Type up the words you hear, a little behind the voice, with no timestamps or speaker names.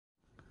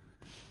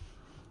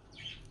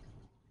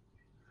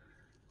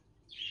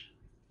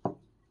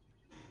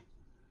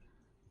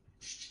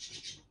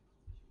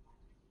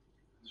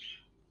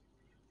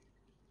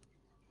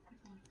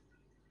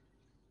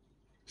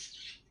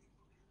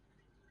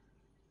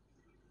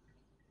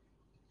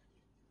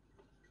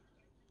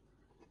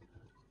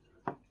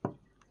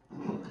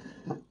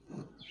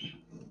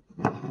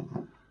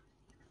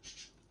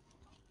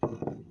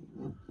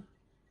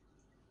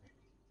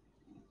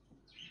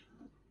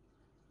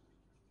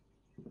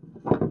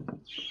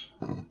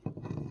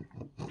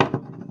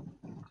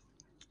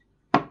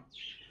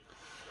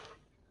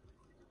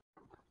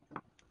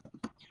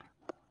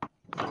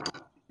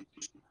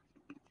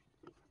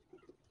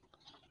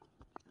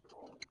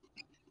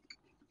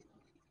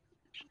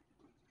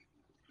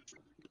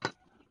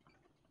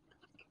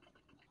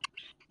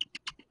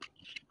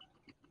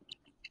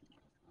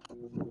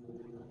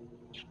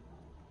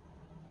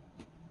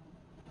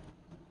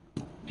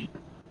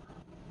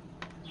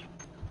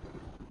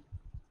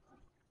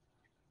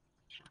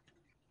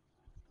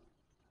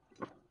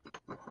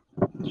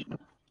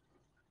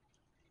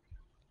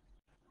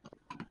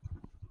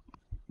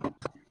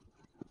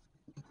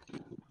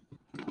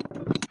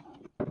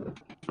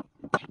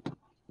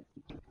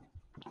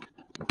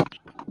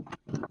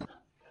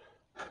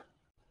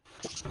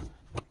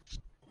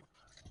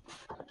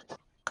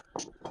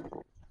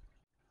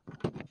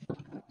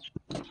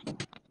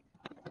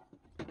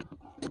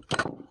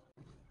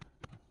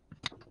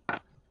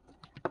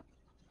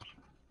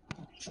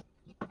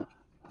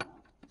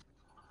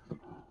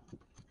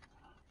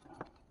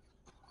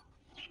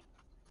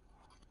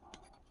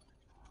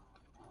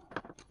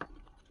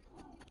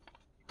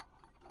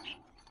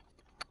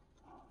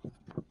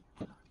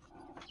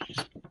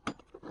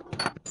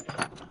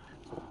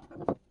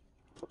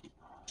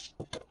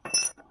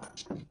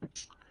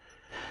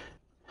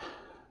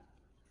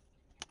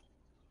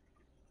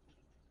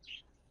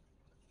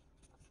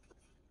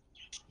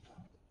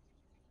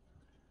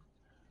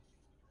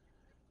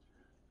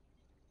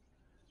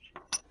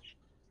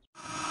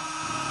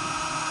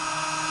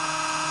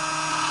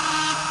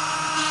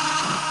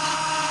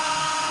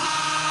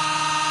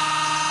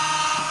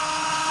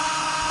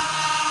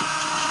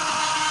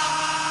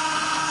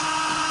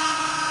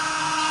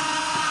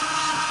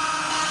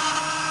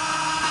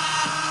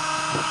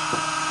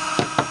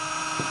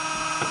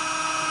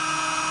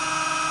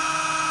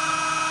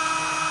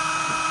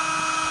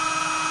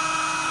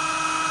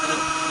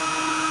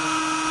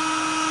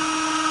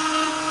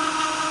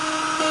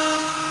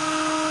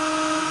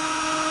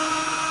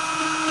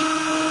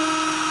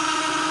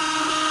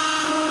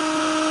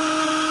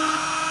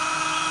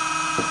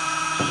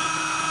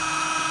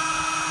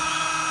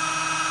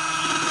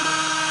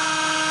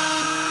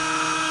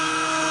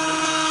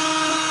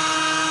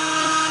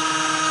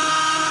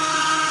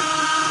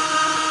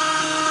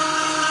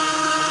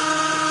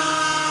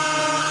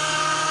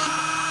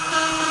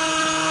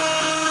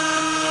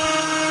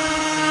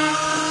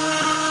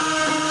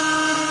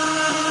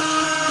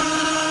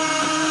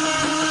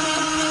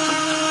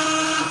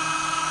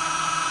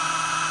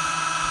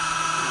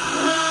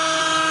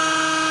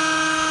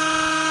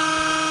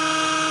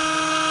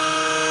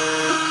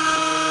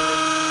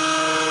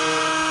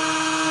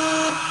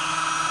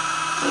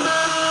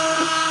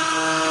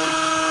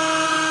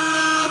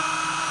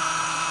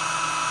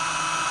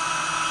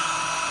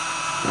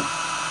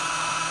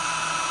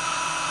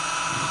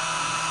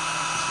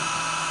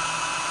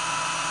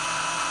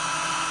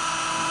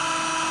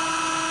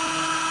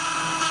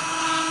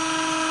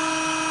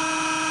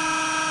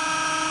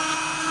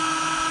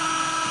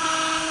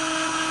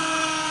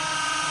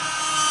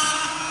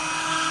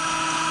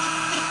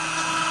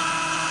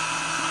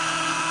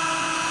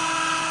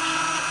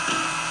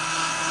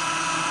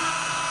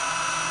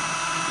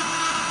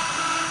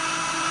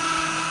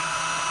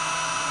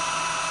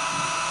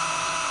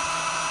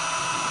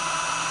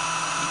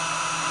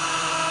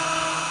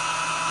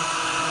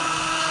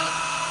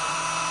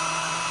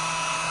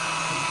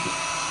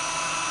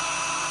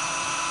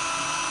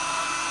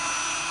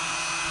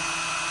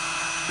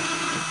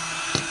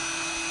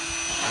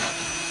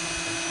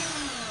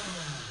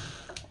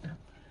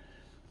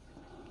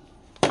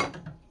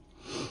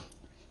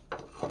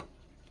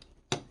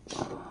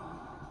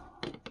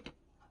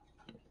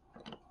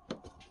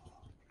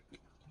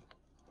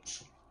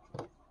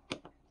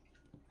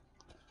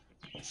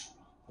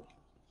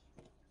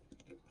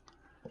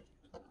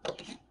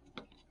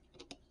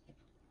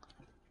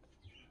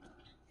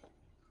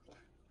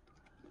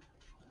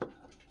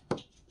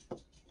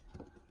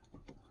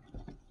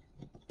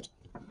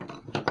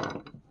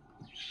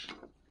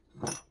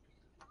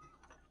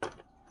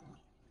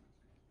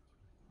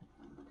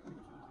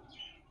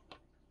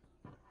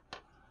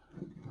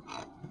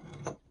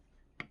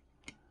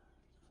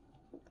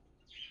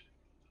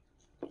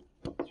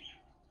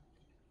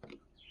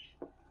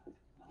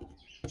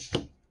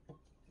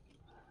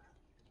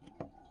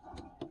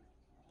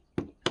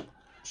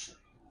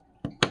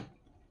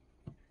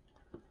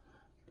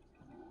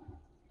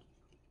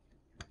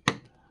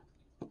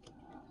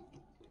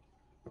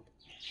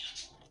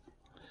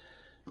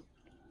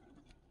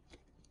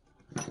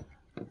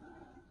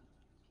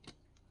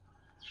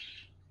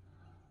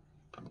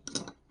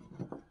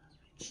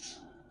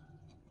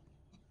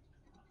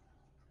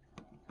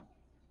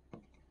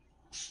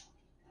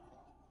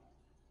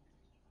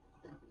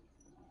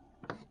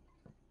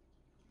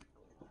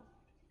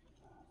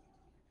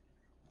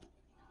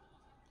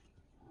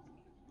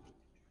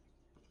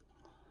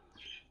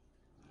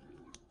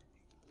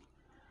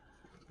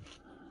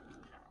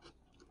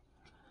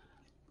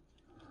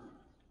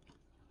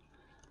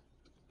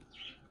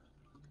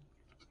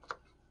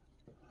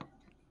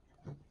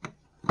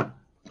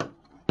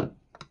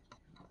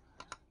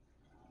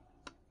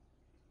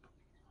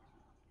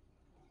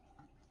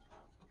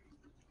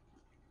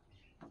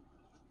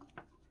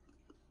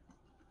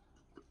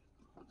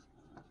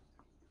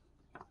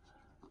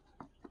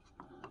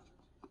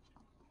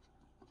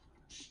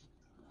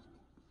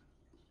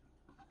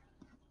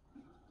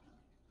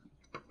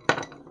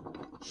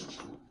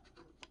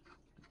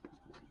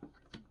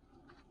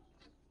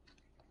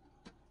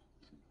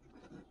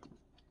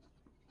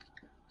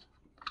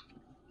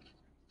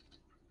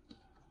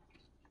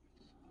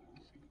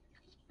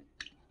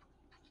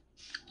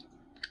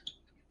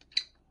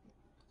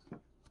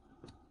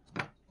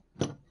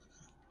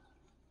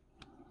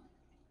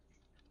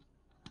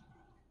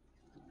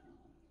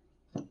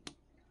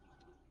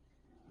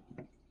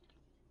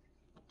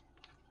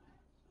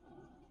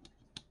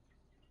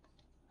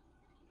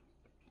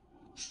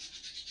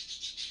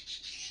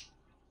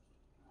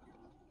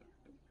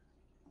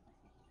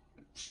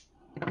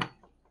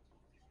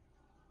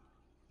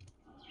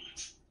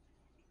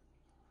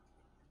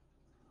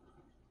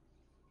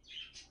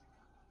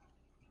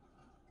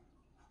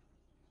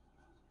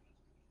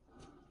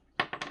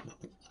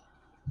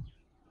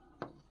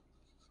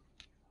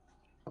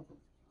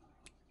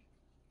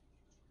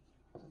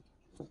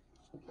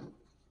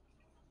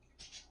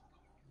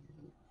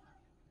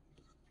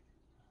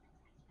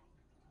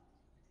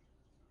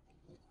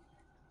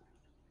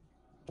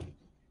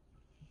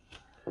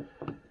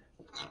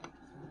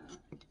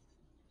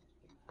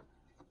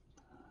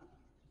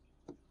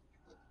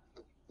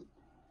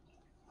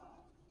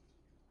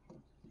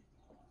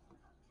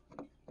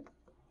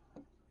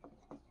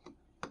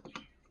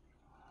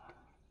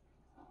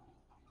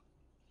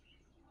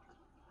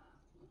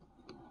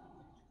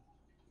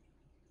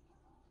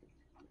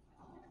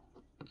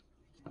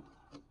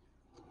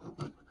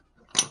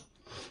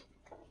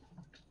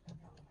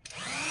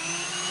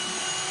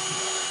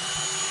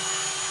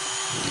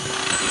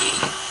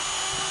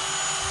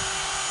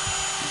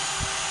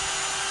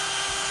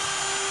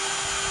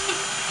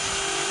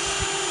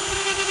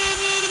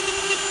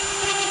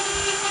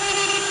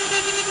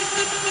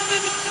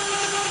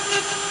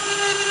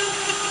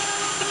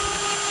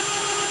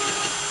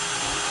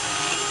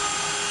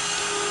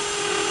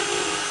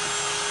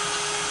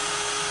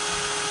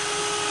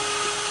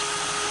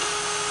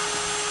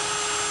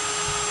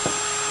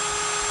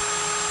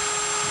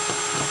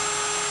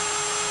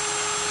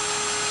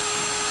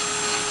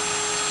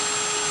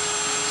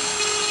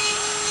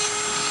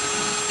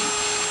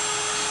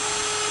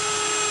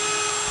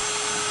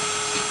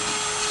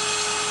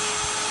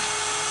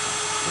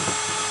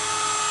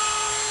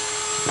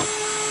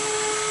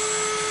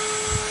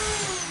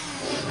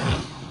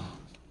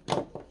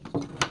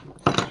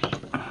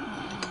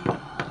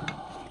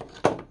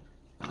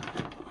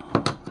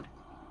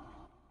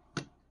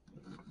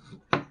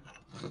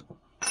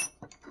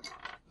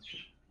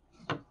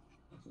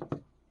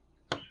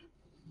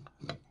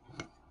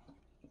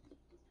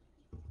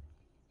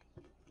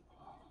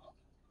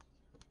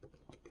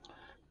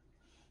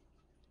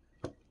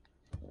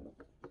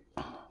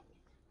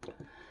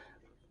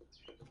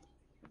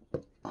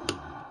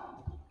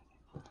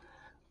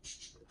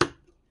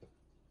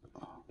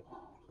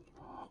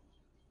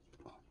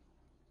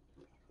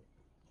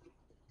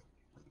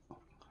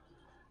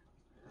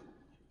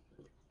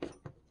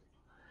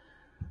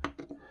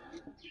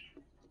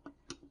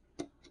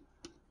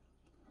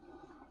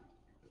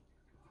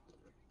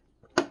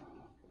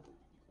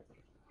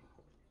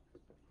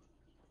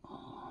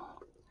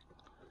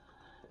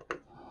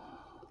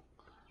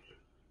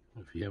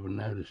If you haven't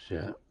noticed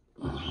yet,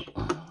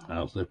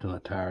 I was lifting a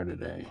tire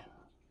today.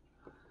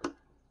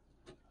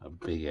 A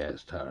big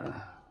ass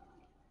tire.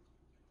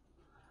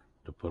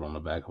 To put on the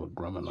back of a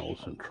Grumman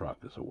Olson truck.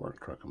 It's a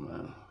work truck of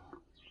mine.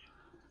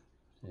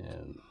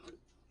 And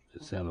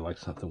it sounded like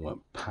something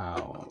went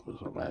pow. It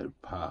was a loud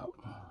pop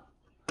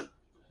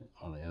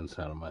on the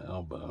inside of my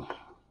elbow.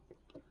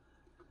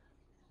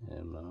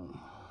 And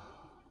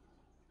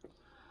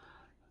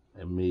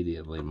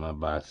immediately my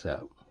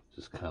bicep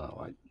just kind of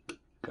like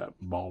got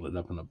balled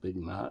up in a big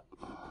knot.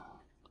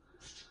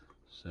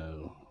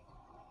 So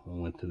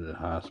we went to the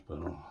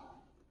hospital.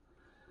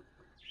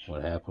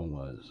 What happened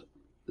was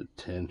the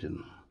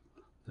tendon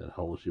that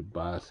holds your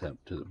bicep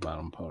to the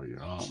bottom part of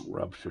your arm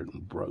ruptured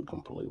and broke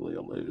completely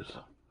loose.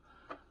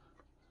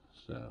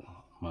 So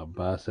my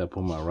bicep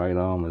on my right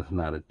arm is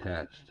not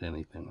attached to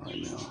anything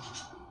right now.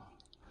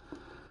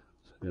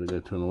 So I gotta go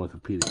to an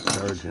orthopedic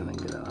surgeon and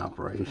get an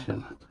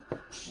operation,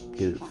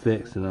 get it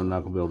fixed, and I'm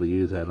not gonna be able to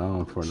use that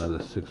arm for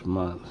another 6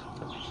 months.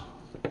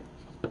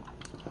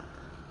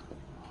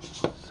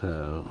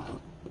 So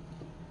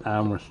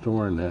I'm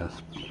restoring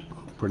this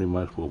pretty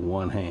much with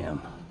one hand.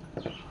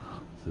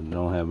 So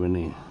don't have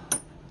any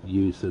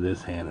use of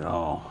this hand at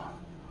all.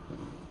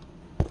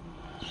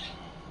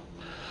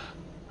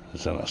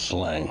 It's in a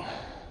sling.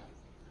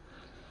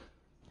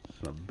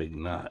 It's a big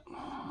knot.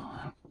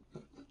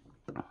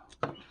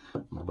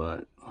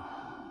 But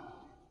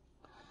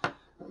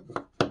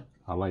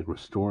I like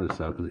restoring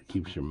stuff because it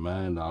keeps your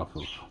mind off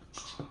of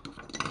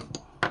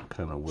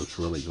kind of what's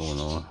really going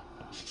on.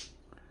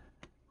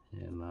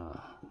 And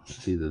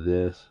it's either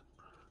this,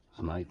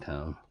 it's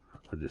nighttime,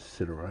 or just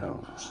sit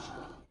around.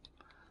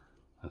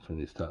 That's when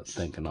you start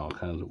thinking all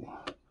kinds of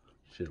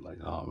shit like,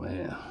 oh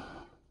man.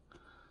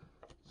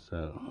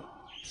 So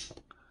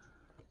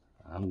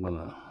I'm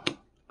gonna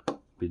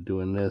be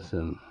doing this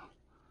in,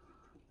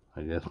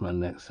 I guess, my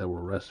next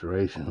several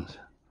restorations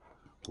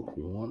with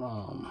one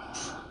arm.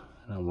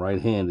 And I'm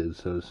right-handed,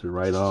 so it's the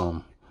right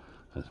arm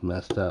that's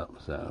messed up.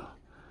 So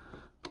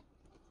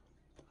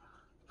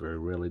very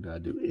rarely do I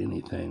do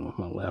anything with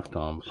my left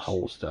arm but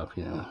hold stuff,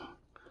 you know.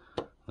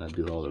 And I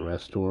do all the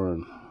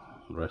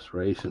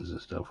restorations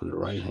and stuff with the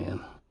right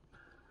hand.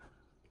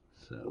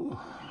 So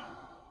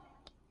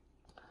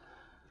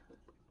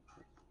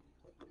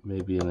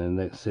maybe in the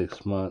next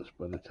 6 months,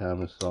 by the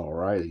time it's all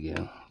right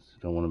again, so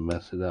don't want to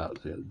mess it up.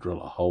 So you have to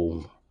drill a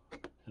hole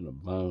in the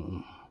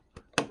bone,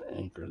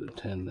 anchor the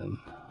tendon.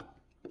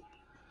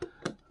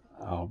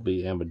 I'll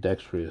be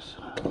ambidextrous.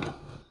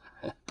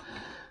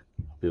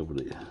 Be able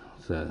to.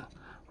 So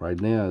right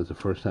now is the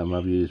first time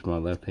I've used my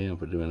left hand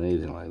for doing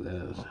anything like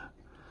this.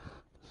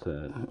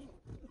 So it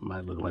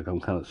might look like I'm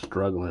kind of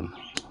struggling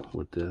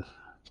with this,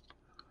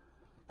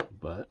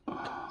 but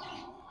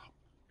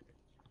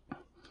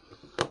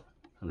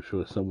I'm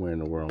sure somewhere in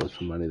the world there's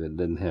somebody that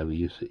doesn't have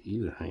use of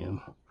either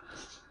hand,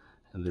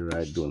 and they're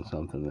out doing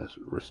something that's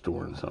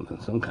restoring something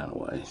some kind of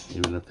way,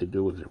 even if they do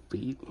it with their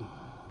feet,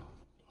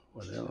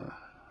 whatever.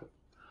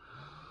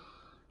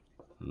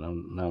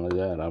 Not only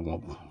that, I'm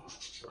going to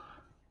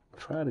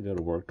try to go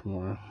to work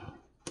tomorrow,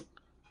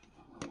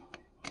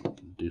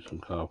 do some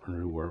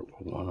carpentry work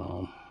with one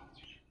arm.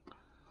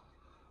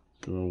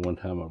 So one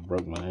time I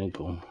broke my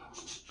ankle,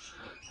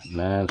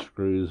 9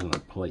 screws and a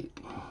plate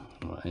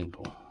on my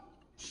ankle.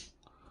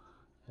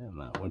 And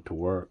I went to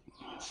work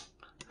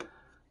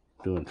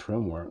doing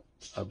trim work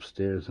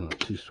upstairs in a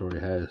 2-story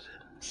house.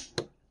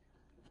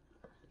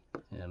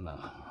 And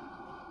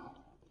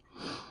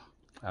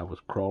I was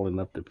crawling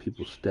up the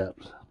people's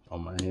steps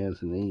on my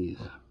hands and knees,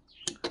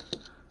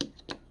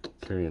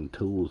 carrying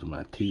tools in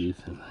my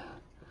teeth and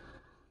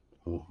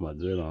with my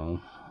good arm,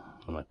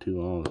 and my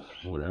 2 arms,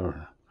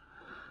 whatever.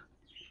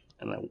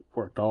 And I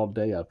worked all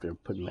day out there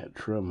putting that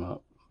trim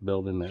up,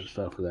 building that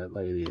stuff for that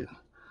lady. It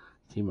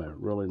came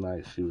out really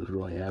nice. She was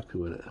really happy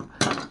with it.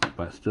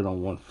 But I stood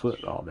on 1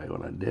 foot all day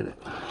when I did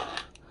it.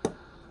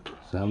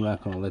 So I'm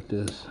not going to let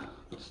this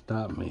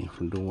stop me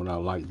from doing what I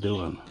like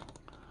doing.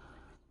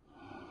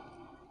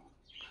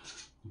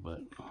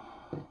 But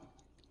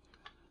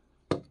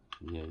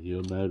yeah,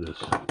 you'll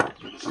notice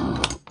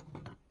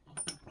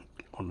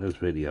on this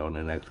video and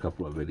the next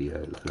couple of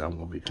videos that I'm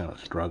going to be kind of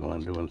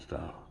struggling doing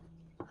stuff.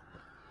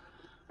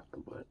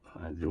 But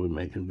I enjoy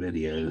making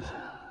videos.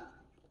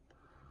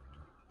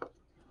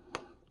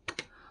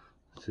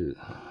 So,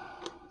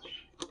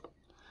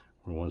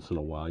 once in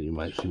a while you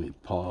might see me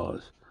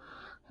pause,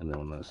 and then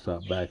when I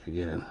stop back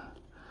again,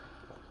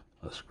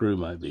 a screw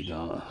might be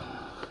gone.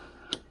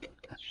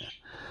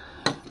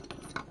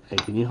 Hey,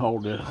 can you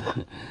hold this?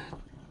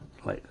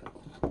 Like,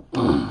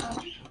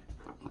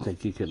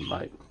 think you can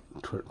like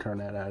turn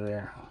that out of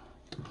there?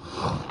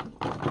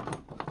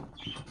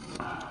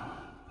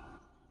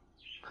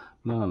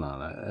 No,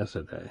 that's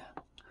okay.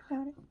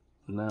 Got it.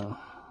 No,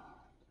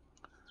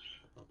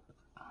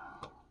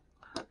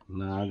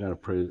 I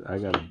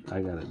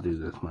gotta do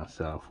this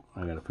myself.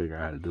 I gotta figure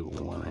out how to do it with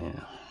one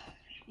hand.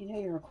 You know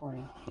you're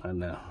recording. I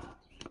know.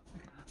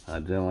 I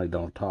generally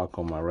don't talk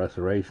on my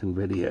restoration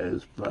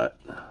videos, but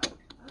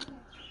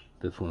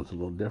this one's a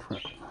little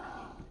different.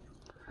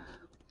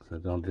 So I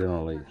don't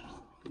generally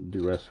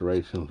do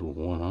restorations with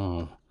one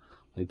arm.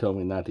 They told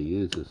me not to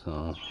use this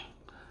arm.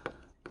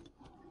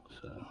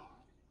 So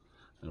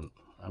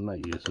I'm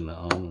not using the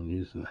arm, I'm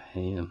using the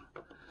hand.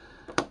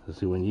 So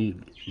see, when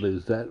you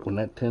lose that, when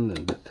that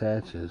tendon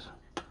detaches,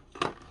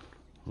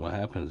 what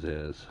happens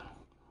is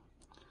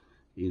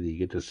either you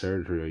get the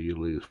surgery or you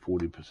lose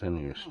 40%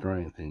 of your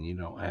strength, and you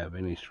don't have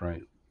any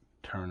strength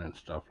turning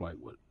stuff like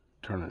what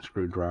turning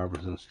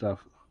screwdrivers and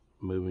stuff,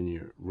 moving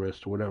your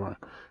wrist or whatever.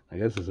 I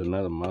guess it's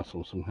another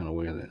muscle some kind of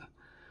way that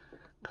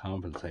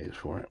compensates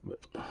for it, but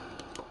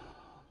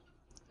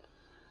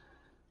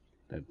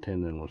that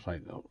tendon was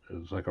like it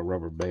was like a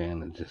rubber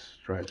band and just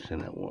stretched,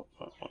 and it would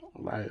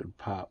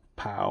pop,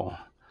 pow,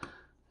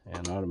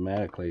 and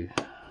automatically,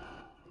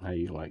 how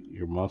you like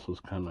your muscles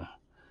kind of,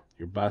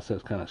 your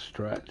biceps kind of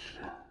stretch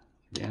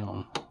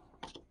down,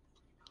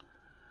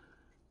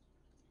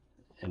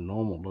 and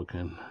normal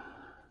looking.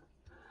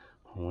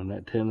 When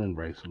that tendon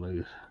breaks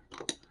loose,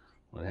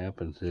 what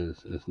happens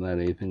is it's not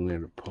anything there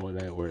to pull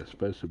it out where it's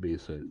supposed to be,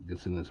 so it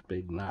gets in this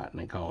big knot,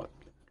 and they call it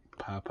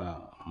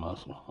pop-out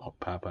muscle or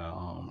pop-out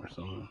arm or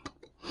something.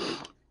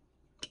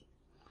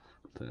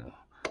 So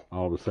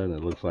all of a sudden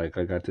it looks like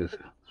I got this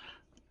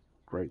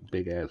great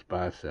big ass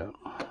bicep.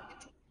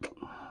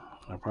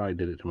 I probably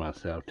did it to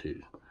myself too.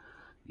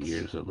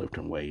 Years of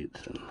lifting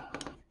weights and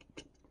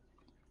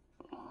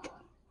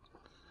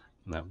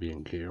not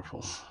being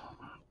careful.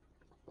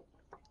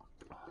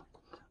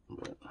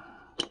 But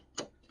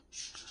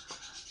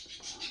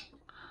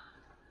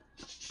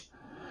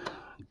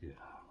yeah.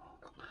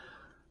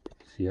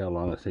 See how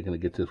long it's taking to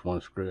get this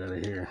one screw out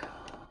of here?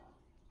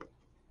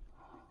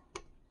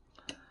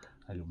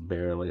 I can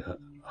barely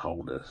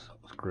hold this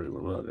screw.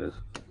 Look,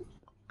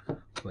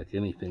 it's like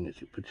anything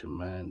that you put your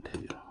mind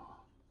to.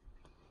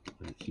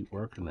 You keep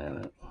working at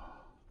it.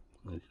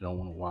 If you don't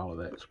want to wallow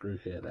that screw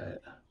head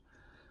at,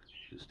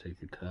 just take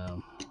your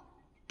time.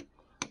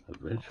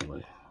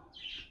 Eventually,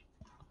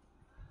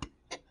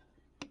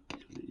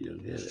 you'll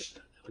get it.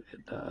 It'll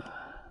get done.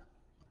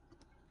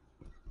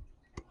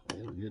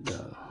 It'll get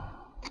done.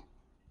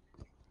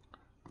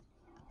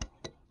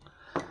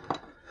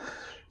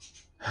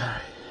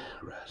 Alright,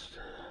 rest.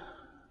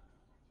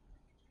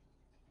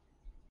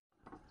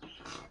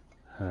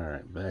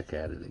 Alright, back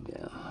at it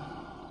again.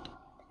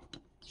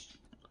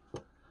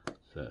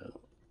 So,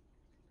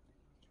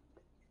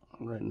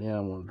 right now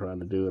I'm going to try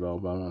to do it all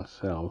by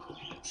myself.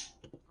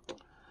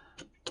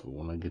 But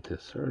when I get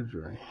this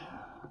surgery,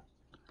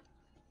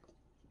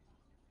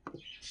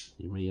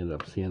 you may end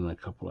up seeing a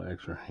couple of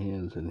extra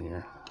hands in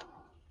here,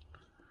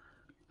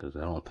 because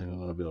I don't think I'm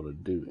going to be able to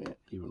do it,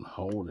 even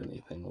hold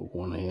anything with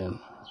one hand.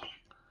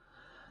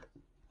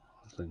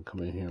 So I can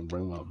come in here and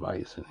bring my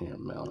vise in here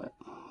and mount it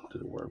to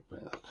the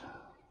workbench.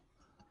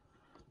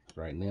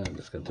 Right now I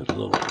just got this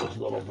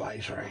little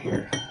vise right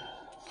here,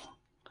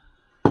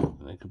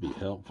 and it could be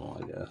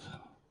helpful, I guess.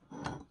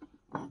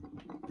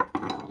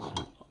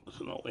 It's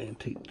an old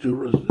antique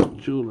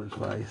jeweler's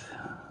vise.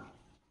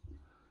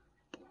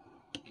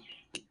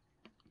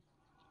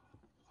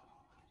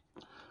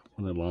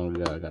 Not long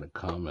ago I got a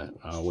comment.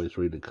 I always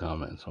read the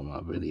comments on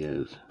my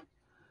videos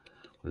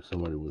where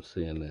somebody was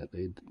saying that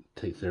they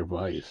take their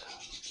vise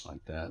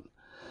like that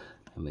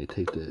and they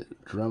take the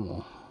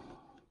Dremel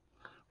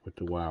with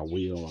the wire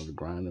wheel or the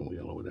grinding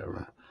wheel or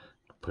whatever,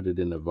 put it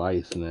in the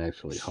vise and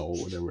actually hold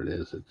whatever it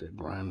is that they're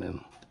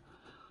grinding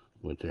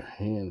with their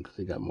hand, because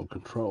they got more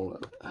control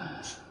of it.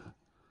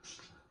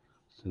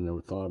 So I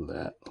never thought of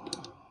that.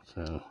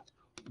 So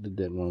I did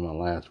that in one of my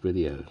last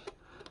videos.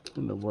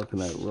 Ended up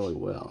working out really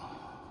well.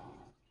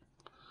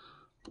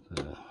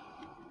 So,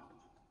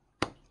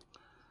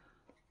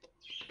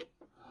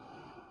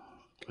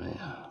 man,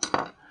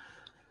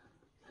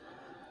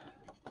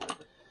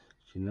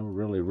 you never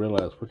really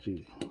realize what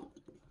you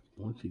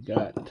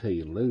got until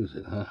you lose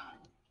it, huh?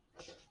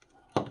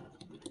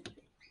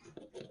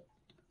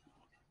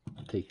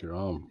 Take your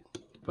arm,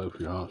 both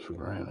your arms for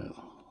granted.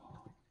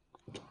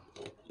 At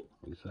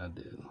least I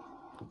did.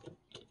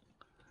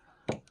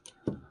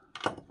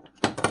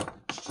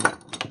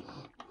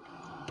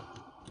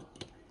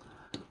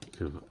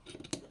 Because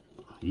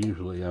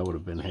usually I would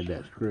have had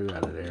that screw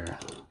out of there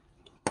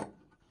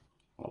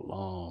a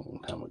long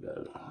time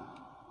ago.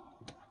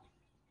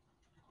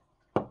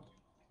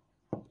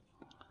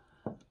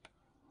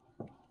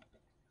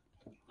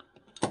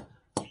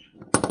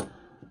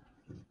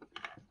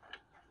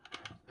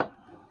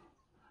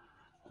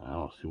 I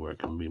don't see where it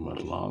can be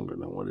much longer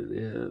than what it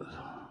is.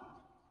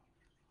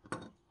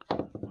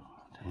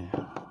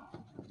 Damn.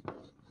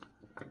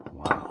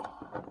 Wow.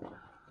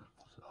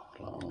 It's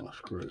a long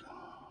screw.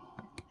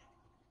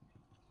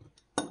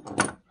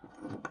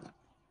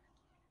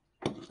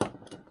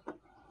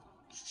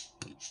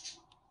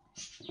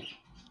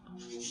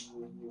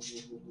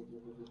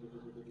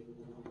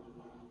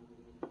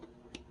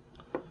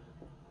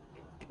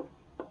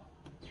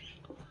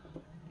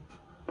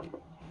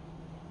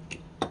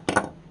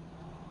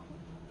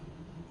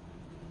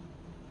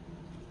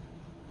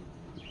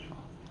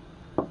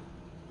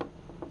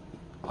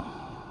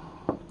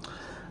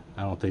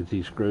 I don't think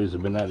these screws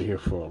have been out of here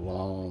for a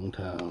long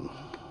time.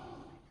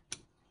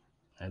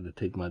 I had to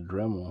take my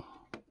Dremel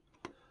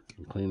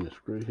and clean the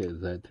screw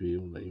heads out to be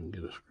able to even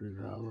get a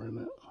screwdriver in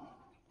it.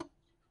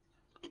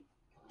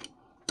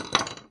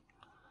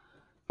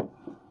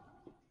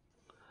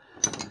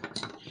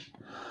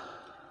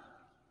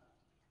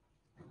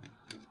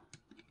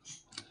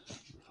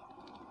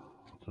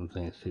 Some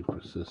things take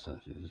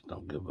persistence. You just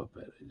don't give up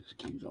at it. You just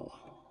keep going.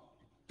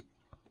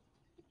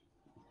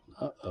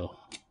 Uh-oh.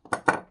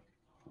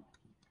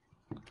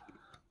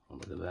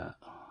 Look at that.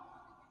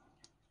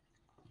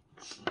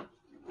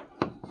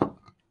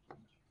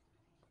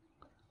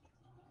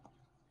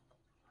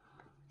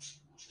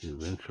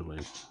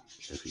 eventually,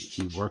 if you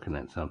keep working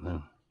at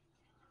something,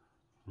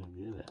 you'll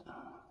get it.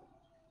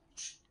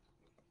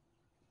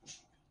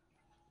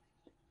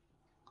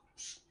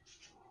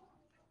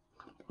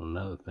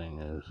 Another thing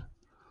is,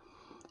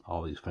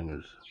 all these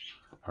fingers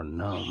are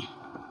numb.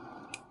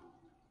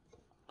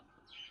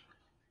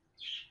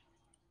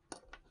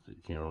 So you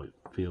can't really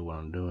feel what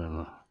I'm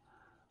doing.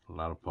 A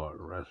lot of part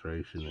of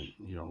restoration,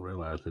 and you don't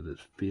realize that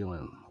it's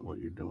feeling what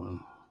you're doing.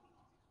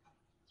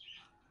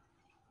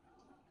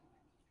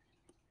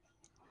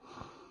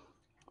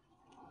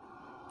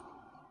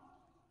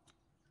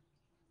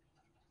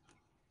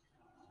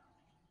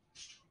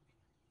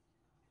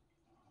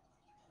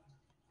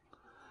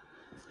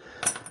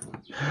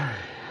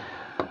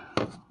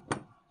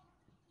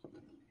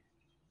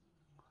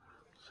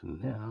 So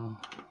now,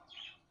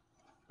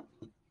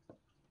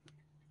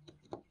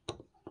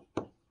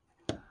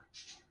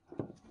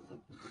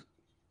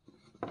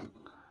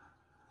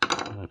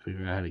 I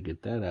figure out how to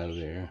get that out of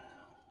there.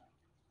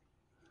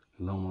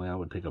 Normally I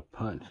would take a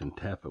punch and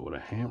tap it with a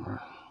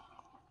hammer.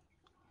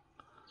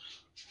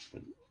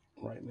 But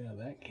right now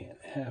that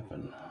can't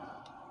happen.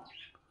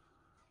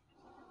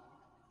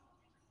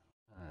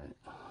 Alright.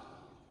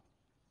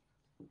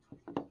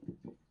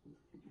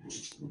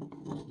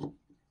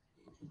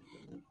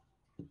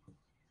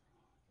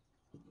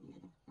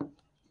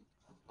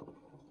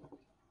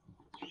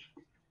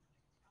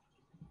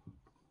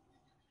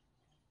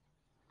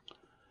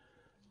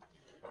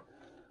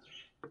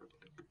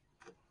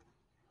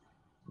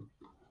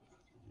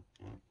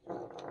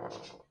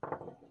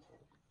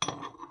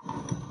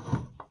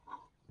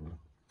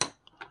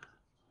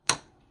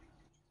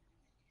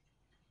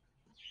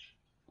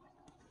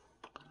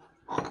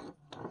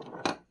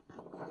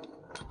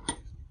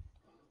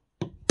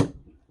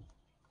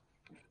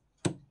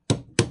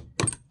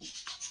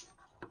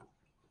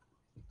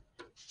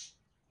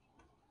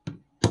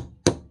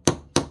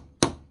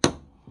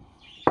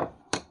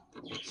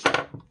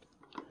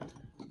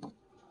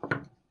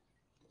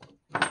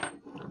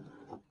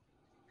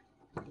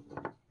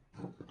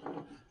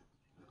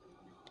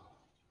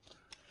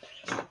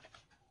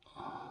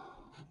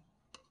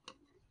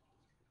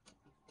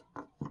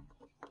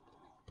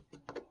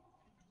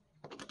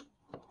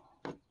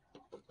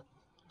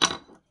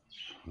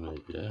 There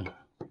you go.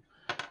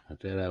 Got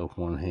that out with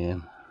one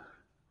hand.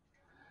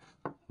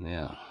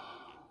 Now,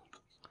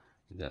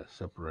 you gotta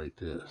separate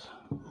this.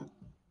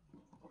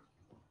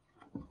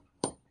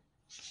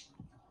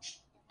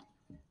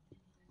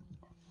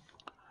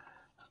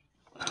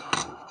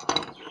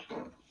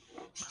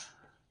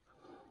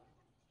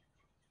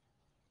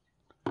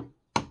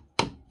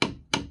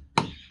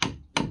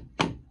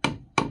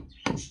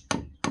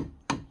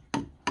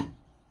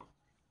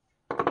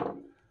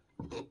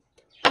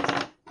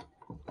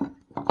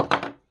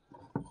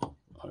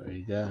 There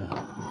you go.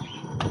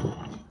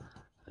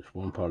 That's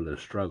one part of the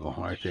struggle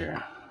right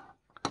there.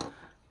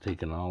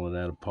 Taking all of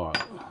that apart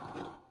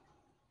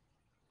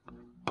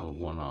with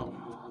one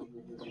arm.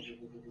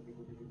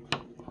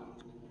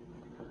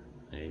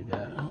 There you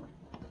go.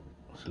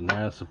 So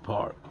now it's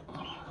apart.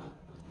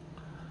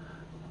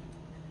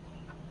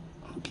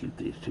 I'll keep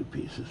these two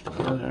pieces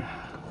together.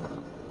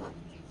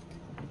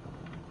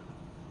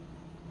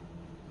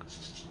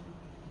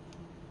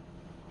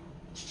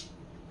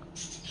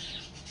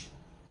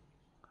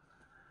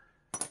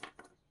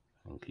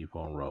 And keep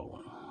on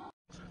rolling.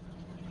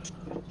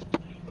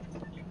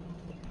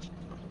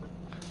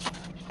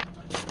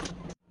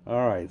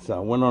 Alright, so I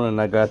went on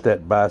and I got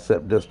that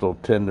bicep distal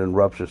tendon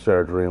rupture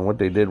surgery, and what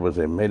they did was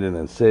they made an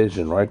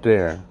incision right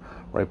there,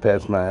 right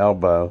past my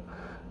elbow,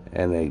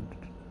 and they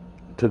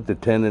took the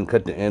tendon,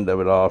 cut the end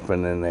of it off,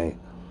 and then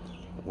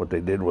what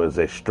they did was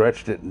they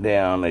stretched it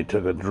down. They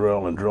took a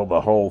drill and drilled a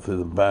hole through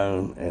the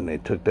bone, and they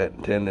took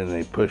that tendon and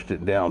they pushed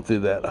it down through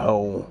that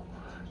hole.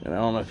 And I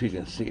don't know if you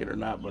can see it or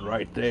not, but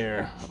right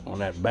there on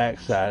that back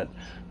side,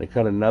 they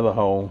cut another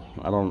hole.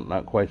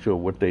 Not quite sure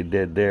what they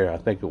did there. I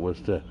think it was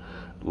to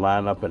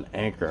line up an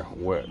anchor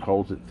where it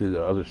holds it through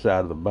the other side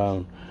of the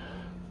bone.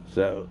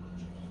 So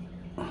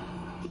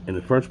in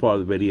the first part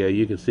of the video,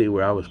 you can see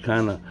where I was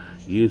kind of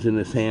using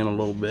this hand a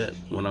little bit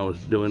when I was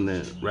doing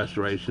the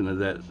restoration of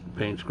that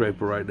paint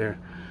scraper right there,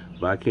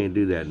 but I can't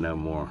do that no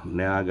more.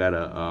 Now I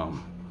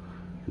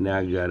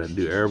gotta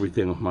do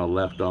everything with my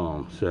left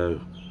arm.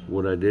 So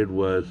what I did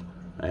was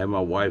I had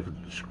my wife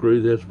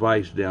screw this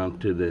vise down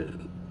to the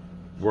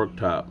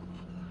worktop,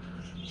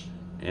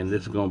 and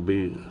this is gonna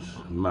be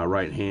my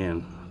right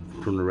hand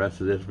from the rest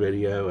of this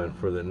video, and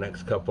for the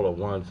next couple of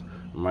ones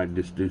I might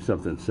just do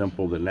something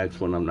simple. The next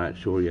one I'm not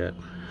sure yet.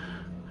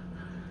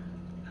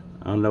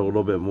 I know a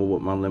little bit more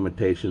what my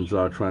limitations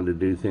are, trying to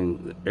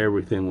do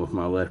everything with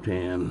my left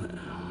hand,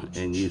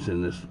 and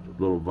using this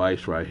little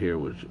vise right here,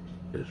 which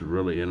is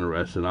really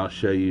interesting. I'll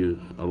show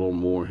you a little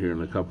more here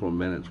in a couple of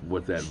minutes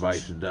what that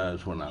vise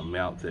does when I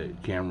mount the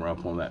camera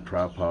up on that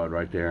tripod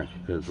right there,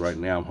 because right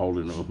now I'm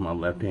holding it with my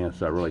left hand,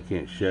 so I really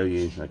can't show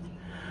you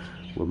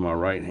with my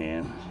right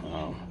hand.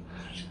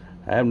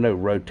 I I have no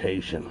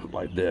rotation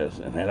like this,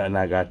 and had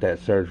I got that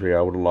surgery,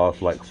 I would have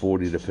lost like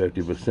 40 to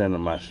 50% of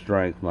my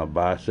strength. My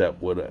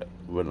bicep would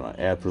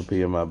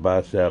atrophy in my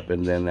bicep,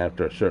 and then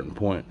after a certain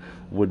point,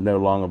 would no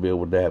longer be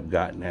able to have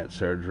gotten that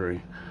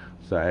surgery.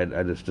 So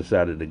I just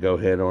decided to go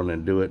ahead on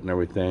and do it and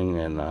everything,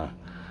 and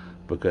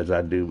because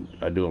I do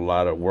a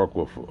lot of work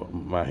with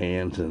my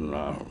hands and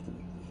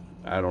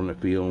out on the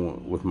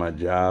field with my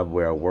job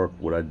where I work,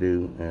 what I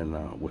do,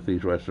 and with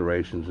these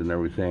restorations and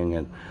everything,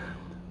 and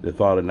the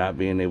thought of not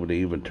being able to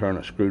even turn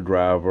a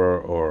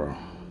screwdriver or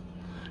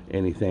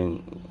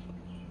anything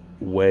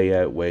way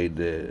outweighed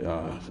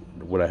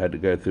what I had to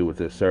go through with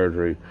this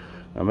surgery.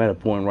 I'm at a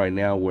point right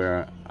now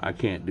where I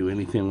can't do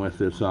anything with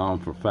this arm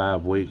for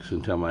 5 weeks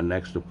until my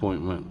next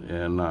appointment,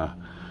 and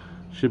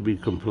should be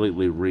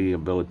completely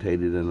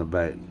rehabilitated in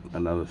about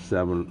another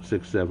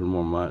 6, 7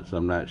 more months.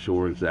 I'm not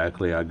sure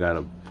exactly. I got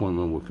an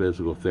appointment with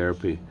physical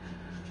therapy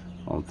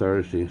on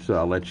Thursday, so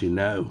I'll let you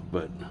know.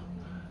 But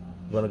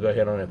I'm going to go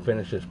ahead on and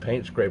finish this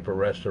paint scraper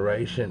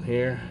restoration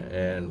here,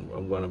 and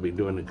I'm going to be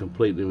doing it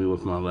completely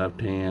with my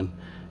left hand.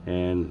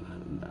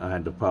 And I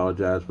had to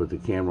apologize, but the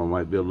camera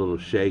might be a little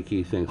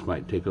shaky. Things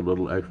might take a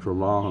little extra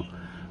long,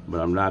 but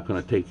I'm not going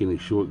to take any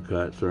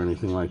shortcuts or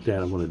anything like that.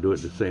 I'm going to do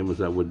it the same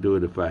as I would do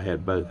it if I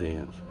had both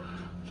hands.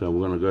 So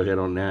we're going to go ahead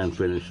on now and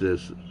finish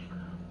this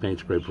paint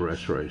scraper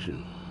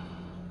restoration.